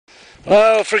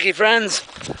Well, freaky friends,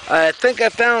 I think I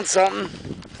found something.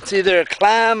 It's either a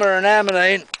clam or an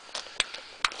ammonite.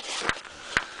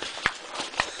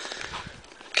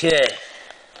 Okay.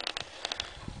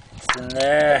 It's in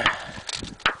there.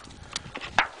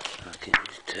 Okay.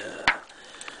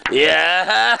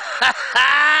 Yeah!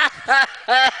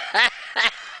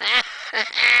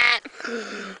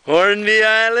 Hornby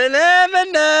Island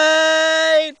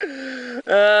Ammonite!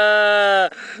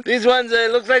 These ones,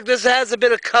 it looks like this has a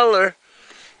bit of color,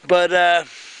 but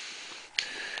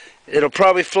it'll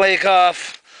probably flake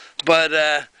off. But,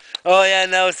 oh yeah,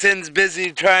 now Sin's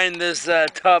busy trying this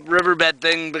top riverbed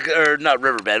thing, or not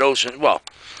riverbed, ocean, well,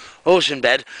 ocean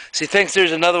bed. She thinks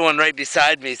there's another one right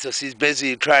beside me, so she's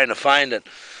busy trying to find it.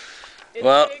 It's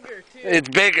bigger too. It's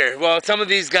bigger. Well, some of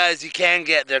these guys you can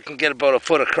get about a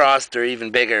foot across or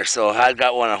even bigger. So I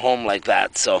got one at home like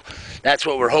that. So that's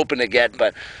what we're hoping to get.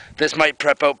 But this might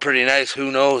prep out pretty nice.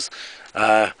 Who knows?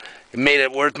 It made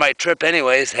it worth my trip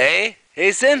anyways. Hey?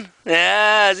 Hey, Sin?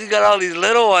 Yeah, she's got all these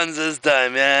little ones this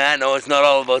time. Yeah, I know. It's not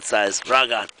all about size. Rock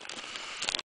on.